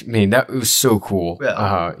 but I mean, it was so cool.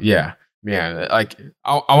 Yeah. Yeah, like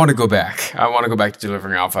I want to go back. I want to go back to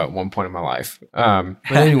Delivering Alpha at one point in my life. But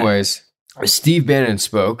anyways, Steve Bannon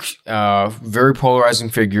spoke. Very polarizing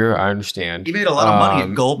figure. I understand. He made a lot of money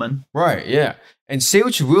at Goldman. Right, yeah. And say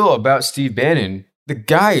what you will about Steve Bannon, the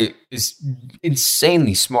guy is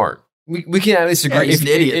insanely smart. We can at least agree. Yeah, he's an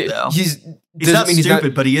idiot, though. He's not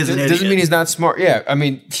stupid, but he is an idiot. Doesn't mean he's not smart. Yeah, I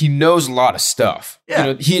mean, he knows a lot of stuff. Yeah.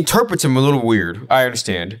 You know, he interprets him a little weird. I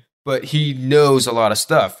understand. But he knows a lot of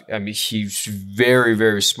stuff. I mean, he's very,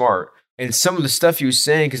 very smart. And some of the stuff he was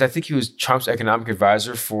saying, because I think he was Trump's economic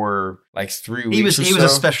advisor for like 3 weeks. He was a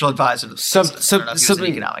special advisor to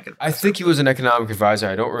something. I think he was an economic advisor.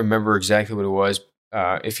 I don't remember exactly what it was.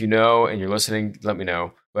 If you know and you're listening, let me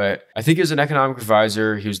know. But I think he was an economic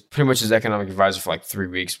advisor. He was pretty much his economic advisor for like 3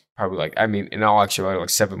 weeks, probably like, I mean, in all actuality,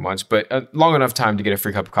 like 7 months, but long enough time to get a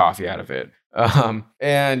free cup of coffee out of it.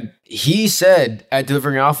 And he said at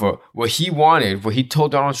Delivering Alpha, what he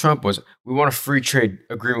told Donald Trump was, we want a free trade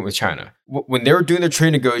agreement with China. When they were doing their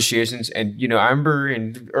trade negotiations, and, you know, I remember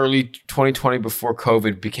in early 2020 before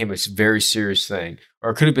COVID became a very serious thing,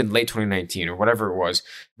 or it could have been late 2019 or whatever it was,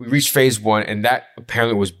 we reached phase 1, and that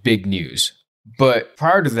apparently was big news. But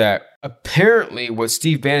prior to that, apparently what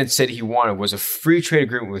Steve Bannon said he wanted was a free trade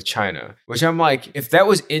agreement with China, which I'm like, if that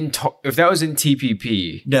was in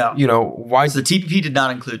TPP, no, you know, why? So the TPP did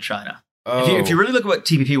not include China. Oh. If you really look at what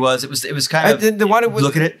TPP was, it was kind of then why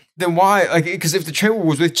look at it. Then why? Like, because if the trade war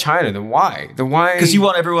was with China, then why? Because you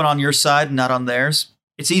want everyone on your side and not on theirs.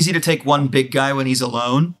 It's easy to take one big guy when he's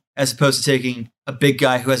alone, as opposed to taking a big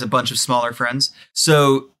guy who has a bunch of smaller friends.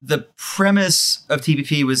 So the premise of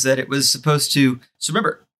TPP was that it was supposed to. So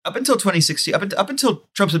remember, up until 2016, up until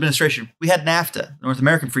Trump's administration, we had NAFTA, North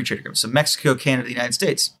American Free Trade Agreement. So Mexico, Canada, the United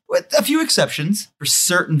States. With a few exceptions, for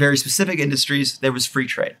certain very specific industries, there was free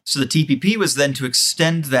trade. So the TPP was then to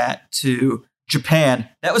extend that to Japan.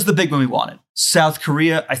 That was the big one we wanted. South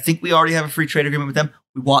Korea, I think we already have a free trade agreement with them.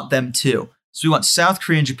 We want them too. So we want South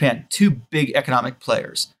Korea and Japan, two big economic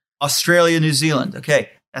players. Australia, New Zealand. Okay,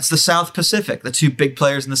 that's the South Pacific, the two big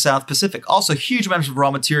players in the South Pacific. Also, huge amounts of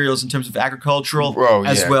raw materials in terms of agricultural,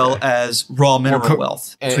 as raw mineral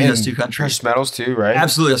wealth between those two countries. Precious metals too, right?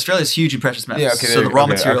 Absolutely. Australia's huge in precious metals. Yeah, okay, so the raw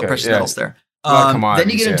material, precious metals there. Then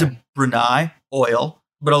you get into Brunei, oil.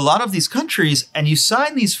 But a lot of these countries, and you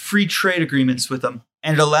sign these free trade agreements with them,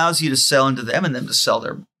 and it allows you to sell into them and them to sell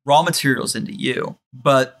their raw materials into you.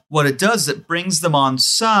 But what it does is it brings them on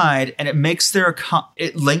side and it makes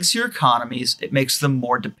it links your economies. It makes them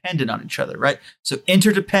more dependent on each other, right? So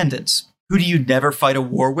interdependence. Who do you never fight a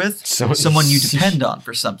war with? Someone you depend on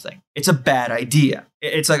for something. It's a bad idea.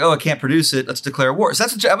 It's like, oh, I can't produce it. Let's declare war. So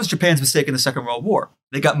that was Japan's mistake in the Second World War.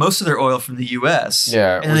 They got most of their oil from the U.S.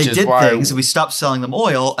 Yeah, and they did things, and we stopped selling them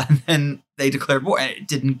oil, and then they declared war, and it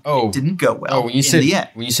didn't go well. When you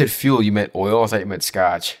said fuel, you meant oil. I thought you meant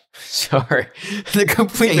scotch. Sorry, the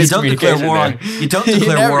complete miscommunication. You don't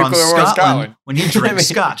declare war on Scotland when you drink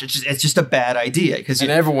scotch. It's just a bad idea because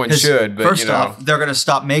everyone should. But first off, they're going to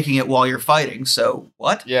stop making it while you're fighting. So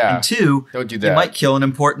what? Yeah. And two, don't do that. You might kill an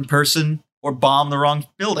important person or bomb the wrong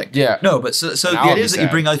building. Yeah. No, but so the idea is that you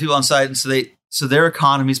bring other people on side, and so their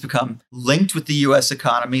economies become linked with the U.S.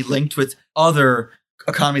 economy, linked with other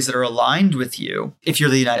economies that are aligned with you. If you're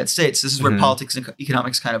the United States, this is where politics and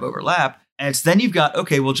economics kind of overlap. And it's then you've got,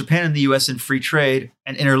 okay, well, Japan and the U.S. in free trade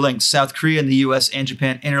and interlinked. South Korea and the U.S. and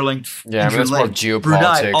Japan interlinked. Yeah, I mean, that's more geopolitics.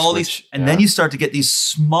 Brunei, all these. And then you start to get these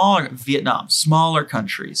smaller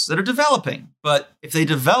countries that are developing. But if they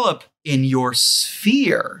develop in your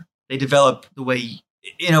sphere, they develop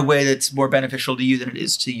in a way that's more beneficial to you than it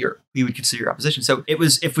is to we would consider your opposition. So it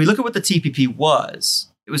was, if we look at what the TPP was,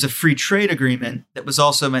 it was a free trade agreement that was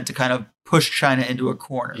also meant to kind of push China into a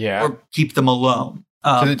corner or keep them alone.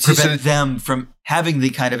 Prevent them from having the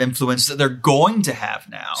kind of influence that they're going to have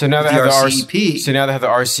now. So now they have the RCEP. So now they have the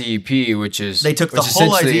RCEP, which is they took the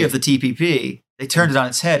whole idea of the TPP, they turned it on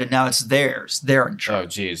its head, and now it's theirs. They're in charge. Oh,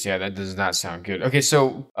 geez, yeah, that does not sound good. Okay,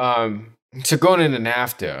 so going into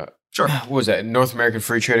NAFTA, sure, what was that? North American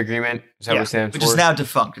Free Trade Agreement? Is that what it stands for? Which is now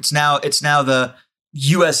defunct. It's now the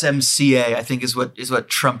USMCA, I think is what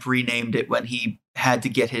Trump renamed it when he had to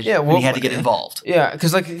get when he had to get involved. Yeah,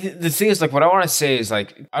 because like the thing is, like, what I want to say is,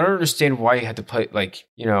 like, I don't understand why you had to play, like,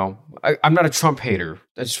 I'm not a Trump hater.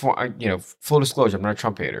 I just want, full disclosure, I'm not a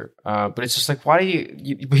Trump hater. But it's just like, why do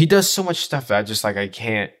you but he does so much stuff that I just, like, I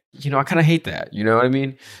can't, I kind of hate that. You know what I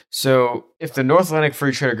mean? So if the North Atlantic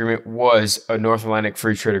Free Trade Agreement was a North Atlantic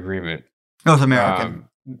Free Trade Agreement, North American.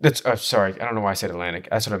 That's sorry, I don't know why I said Atlantic.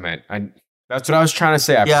 That's what I meant. That's what I was trying to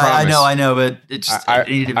say. Promise. I know, but it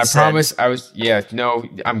needed to be said. Promise.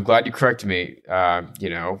 I'm glad you corrected me. I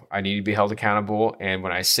need to be held accountable. And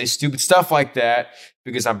when I say stupid stuff like that,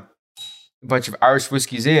 because I'm a bunch of Irish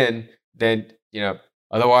whiskeys in, then,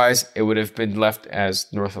 otherwise it would have been left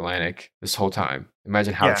as North Atlantic this whole time.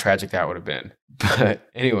 Imagine how tragic that would have been. But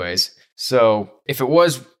anyways, so if it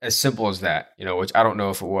was as simple as that, which I don't know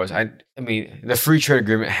if it was, I mean, the free trade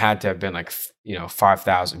agreement had to have been like,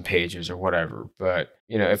 5,000 pages or whatever. But,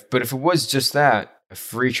 if it was just that, a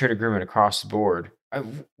free trade agreement across the board,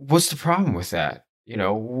 what's the problem with that?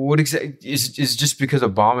 What exactly is just because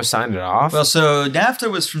Obama signed it off? Well, so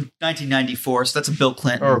NAFTA was from 1994, so that's a Bill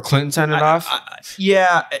Clinton. Or Clinton signed it off?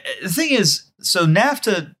 Yeah. The thing is, so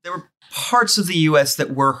NAFTA, there were parts of the U.S.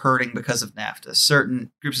 that were hurting because of NAFTA,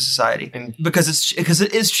 certain groups of society, and because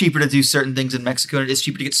it is cheaper to do certain things in Mexico, and it is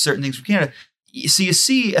cheaper to get certain things from Canada. So you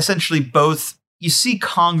see essentially both. You see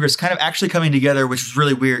Congress kind of actually coming together, which was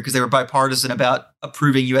really weird because they were bipartisan about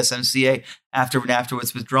approving USMCA after NAFTA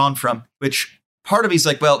was withdrawn from. Which part of me's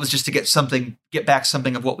like, well, it was just to get back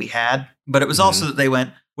something of what we had, but it was also that they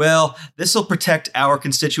went, well, this will protect our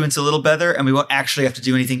constituents a little better, and we won't actually have to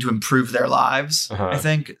do anything to improve their lives. I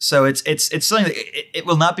think so. It's something that it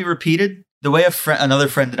will not be repeated. The way another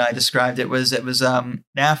friend and I described it was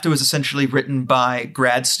NAFTA was essentially written by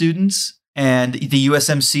grad students, and the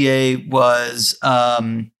USMCA was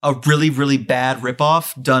a really, really bad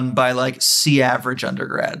ripoff done by like C average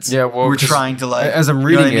undergrads. Yeah, well, we're trying to like. As I'm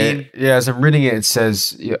reading it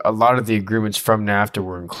says a lot of the agreements from NAFTA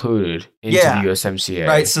were included into the USMCA.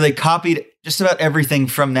 Right, so they copied just about everything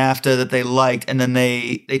from NAFTA that they liked, and then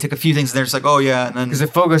they took a few things and they're just like, oh yeah, and then because they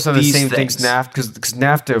focused on the same things NAFTA because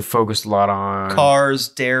NAFTA focused a lot on cars,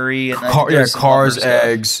 dairy, and cars,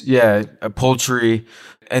 eggs, poultry.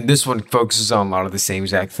 And this one focuses on a lot of the same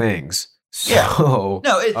exact things. So,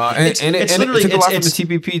 no, it took a lot from the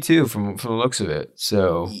TPP too, from the looks of it.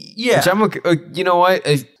 So, which I'm okay. You know what?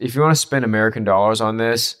 If you want to spend American dollars on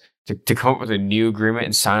this to come up with a new agreement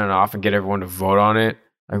and sign it off and get everyone to vote on it,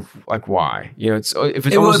 like why? If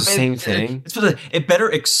it's almost the same thing. It better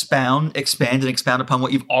expand upon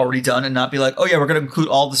what you've already done and not be like, oh yeah, we're going to include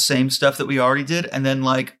all the same stuff that we already did and then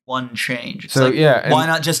like one change. It's why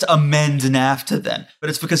not just amend NAFTA then? But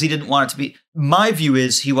it's because he didn't want it to be. My view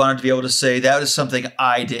is he wanted to be able to say that is something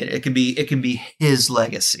I did. It can be his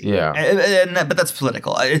legacy. Yeah, but that's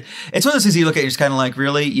political. It's one of those things you look at. You're just kind of like,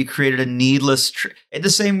 really, you created a needless. The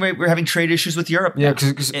same way we're having trade issues with Europe. Yeah,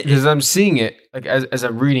 because I'm seeing it like as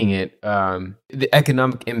I'm reading it, the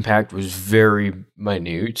economic impact was very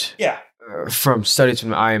minute. Yeah. From studies from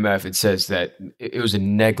the IMF, it says that it was a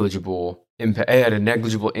negligible impact. It had a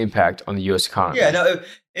negligible impact on the U.S. economy. Yeah, no,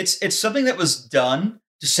 it's something that was done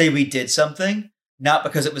to say we did something, not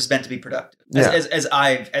because it was meant to be productive. As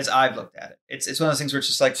I've looked at it, it's one of those things where it's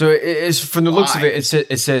just like. So it's from the looks of it,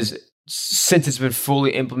 it says since it's been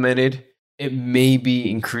fully implemented, it maybe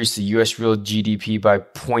increased the U.S. real GDP by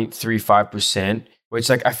 0.35%. Which,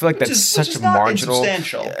 like, I feel like that's such a marginal.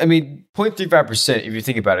 I mean, 0.35%, if you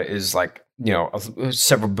think about it, is like,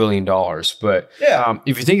 several $1 billion. But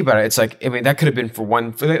if you think about it, it's like, I mean, that could have been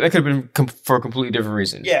for a completely different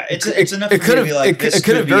reason. Yeah, it's enough. It could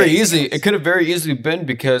have very easily been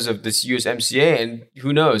because of this USMCA, and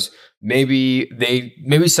who knows? Maybe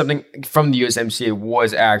something from the USMCA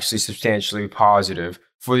was actually substantially positive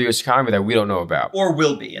for the U.S. economy that we don't know about, or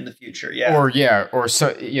will be in the future, But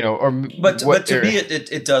to me,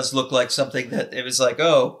 it does look like something that it was like,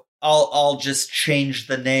 oh, I'll just change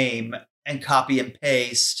the name and copy and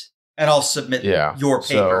paste, and I'll submit your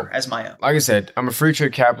paper as my own. Like I said, I'm a free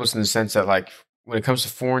trade capitalist in the sense that, like, when it comes to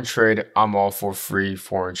foreign trade, I'm all for free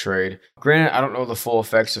foreign trade. Granted, I don't know the full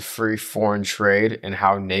effects of free foreign trade and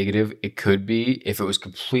how negative it could be if it was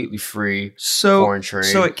completely free foreign trade.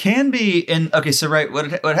 So it can be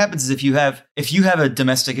what happens is if you have a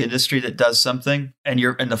domestic industry that does something and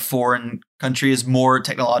the foreign country is more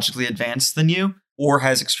technologically advanced than you or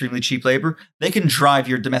has extremely cheap labor, they can drive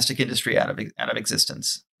your domestic industry out of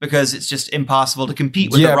existence. Because it's just impossible to compete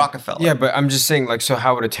with the Rockefeller. Yeah, but I'm just saying, like, so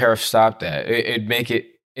how would a tariff stop that? It'd make it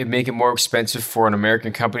it make it more expensive for an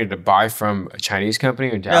American company to buy from a Chinese company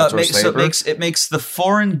and to outsource labor? It makes the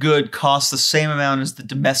foreign good cost the same amount as the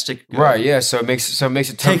domestic good. Right, yeah. So it makes it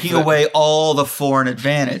tough taking away all the foreign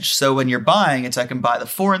advantage. So when you're buying, I can buy the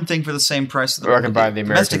foreign thing for the same price as or I can buy the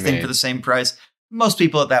domestic American thing for the same price. Most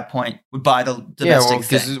people at that point would buy the domestic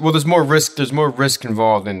thing. Well, there's more risk. There's more risk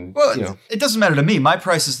involved in. Well, it doesn't matter to me. My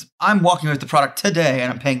price is. I'm walking with the product today,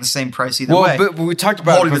 and I'm paying the same price either way. Well, but we talked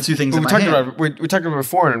about the two things. We talked about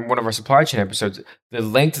before in one of our supply chain episodes. The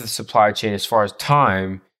length of the supply chain, as far as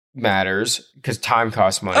time matters, because time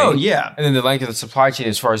costs money. Oh yeah, and then the length of the supply chain,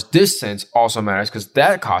 as far as distance, also matters because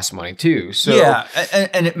that costs money too. So yeah,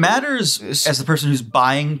 and it matters as the person who's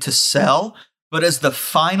buying to sell, but as the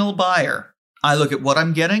final buyer. I look at what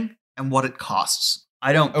I'm getting and what it costs.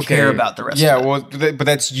 I don't care about the rest of it. Yeah, well, but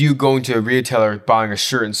that's you going to a retailer, buying a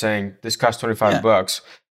shirt and saying, this costs $25.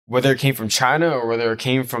 Whether it came from China or whether it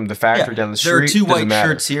came from the factory down the street, there are two white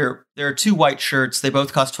shirts here. There are two white shirts. They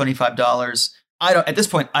both cost $25. At this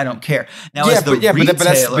point, I don't care. Now, as the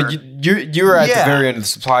retailer, you're at the very end of the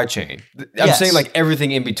supply chain. I'm saying like everything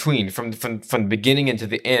in between, from the beginning into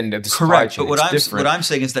the end of the supply chain. But what I'm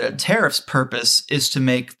saying is that a tariff's purpose is to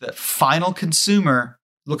make the final consumer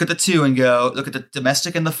look at the two and go, look at the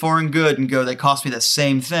domestic and the foreign good and go, they cost me the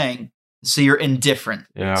same thing. So you're indifferent.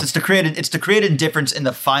 Yeah. So it's to create indifference in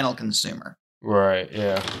the final consumer. Right.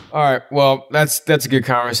 Yeah. All right. Well, that's a good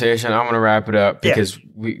conversation. I'm going to wrap it up because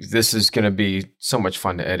this is going to be so much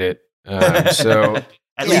fun to edit. So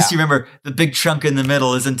at least you remember the big chunk in the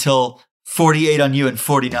middle is until 48 on you and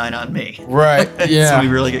 49 on me. Right. Yeah. So we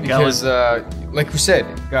really get going. Because, like we said,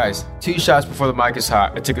 guys, 2 shots before the mic is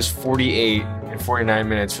hot. It took us 48 and 49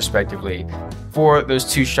 minutes, respectively, for those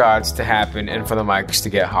 2 shots to happen and for the mics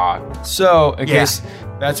to get hot. So, in case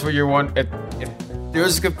that's what you're wondering, if there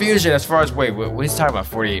was confusion as far as, what he's talking about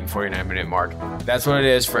 48 and 49 minute mark. That's what it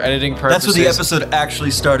is for editing purposes. That's when the episode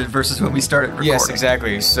actually started versus when we started recording. Yes,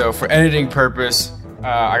 exactly. So for editing purpose,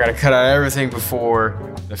 I got to cut out everything before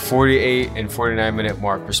the 48 and 49 minute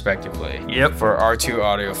mark, respectively. Yep. For our 2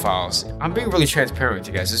 audio files. I'm being really transparent with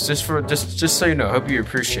you guys. It's just so you know. I hope you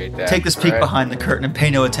appreciate that. Take this peek behind the curtain and pay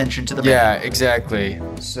no attention to the man. Yeah, exactly.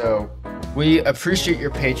 So we appreciate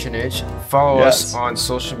your patronage. Follow us on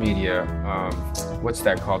social media. What's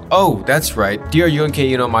that called? Oh, that's right.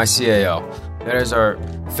 DRUNKUNOMyCAL. That is our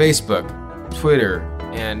Facebook, Twitter,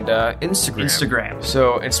 and Instagram.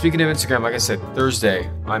 So, and speaking of Instagram, like I said, Thursday,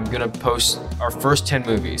 I'm going to post our first 10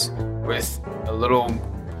 movies with a little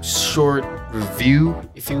short review,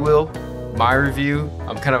 if you will. My review.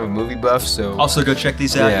 I'm kind of a movie buff, so... Also, go check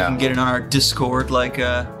these out. You can get it on our Discord like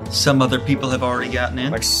some other people have already gotten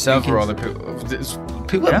in. Like several other people.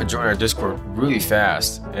 People have been joining our Discord really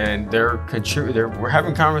fast, and they're contributing. We're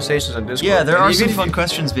having conversations on Discord. Yeah, there are some fun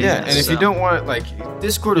questions being asked. And if you don't want,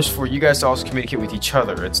 Discord is for you guys to also communicate with each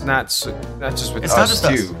other. It's not just with us,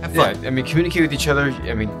 too. Have fun. Yeah, communicate with each other.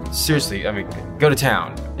 Seriously, go to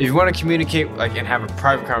town. If you want to communicate, and have a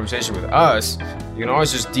private conversation with us, you can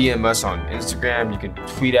always just DM us on Instagram. You can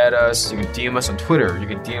tweet at us. You can DM us on Twitter. You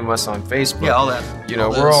can DM us on Facebook. Yeah, all that.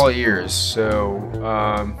 We're all ears. So,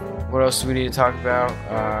 what else do we need to talk about?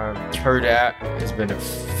 Turdat has been a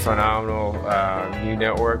phenomenal new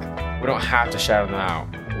network. We don't have to shout them out.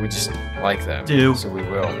 We just like them. So we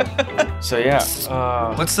will. So yeah.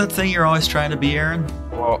 What's that thing you're always trying to be, Aaron?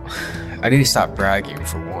 Well, I need to stop bragging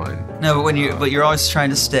for one. No, but you're always trying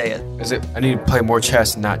to stay it. Is it? I need to play more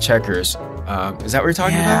chess and not checkers. Is that what you're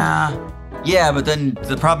talking about? Yeah, but then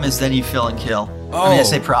the problem is then you fill and kill. I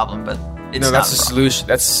say problem, but it's not that's a solution.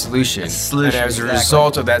 That's a solution. And as a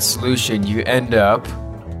result of that solution, you end up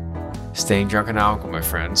staying drunk and alcohol, my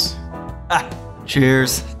friends.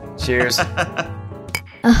 Cheers. Cheers. A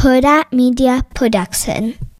Huda Media Production.